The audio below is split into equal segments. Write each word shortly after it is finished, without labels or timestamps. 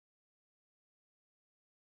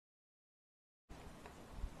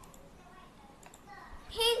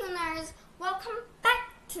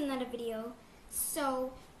another video.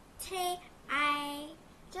 So today I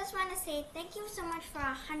just want to say thank you so much for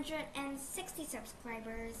 160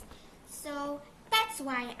 subscribers. So that's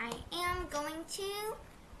why I am going to,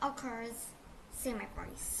 of course, say my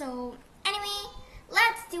voice. So anyway,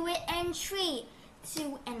 let's do it in 3,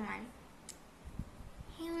 2, and 1.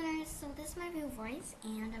 Hey Lunars, so this is my real voice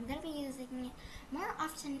and I'm going to be using it more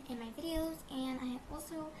often in my videos, and I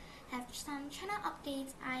also have some channel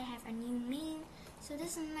updates. I have a new main, so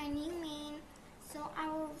this is my new main. So I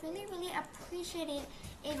will really appreciate it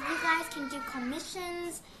if you guys can do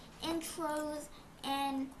commissions, intros,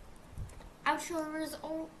 and outros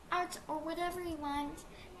or art or whatever you want.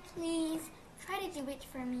 Please try to do it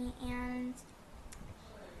for me. And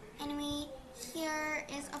anyway, here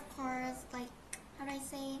is of course, like, how do I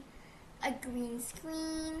say, a green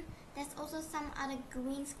screen. There's also some other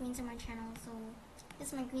green screens on my channel. So this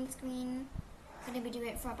is my green screen. I'm gonna be doing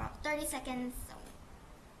it for about 30 seconds.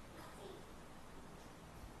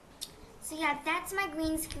 So yeah, that's my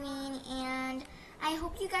green screen, and I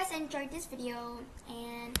hope you guys enjoyed this video,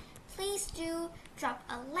 and please do drop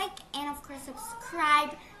a like and of course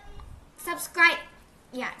subscribe.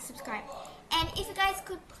 Yeah, subscribe. And if you guys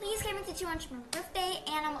could please get me to 200 for my birthday,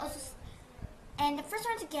 and the first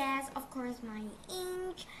one to guess, of course, my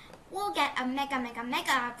ink will get a mega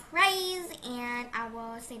prize, and I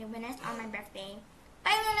will say the winners on my birthday.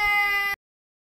 Bye, Lunar!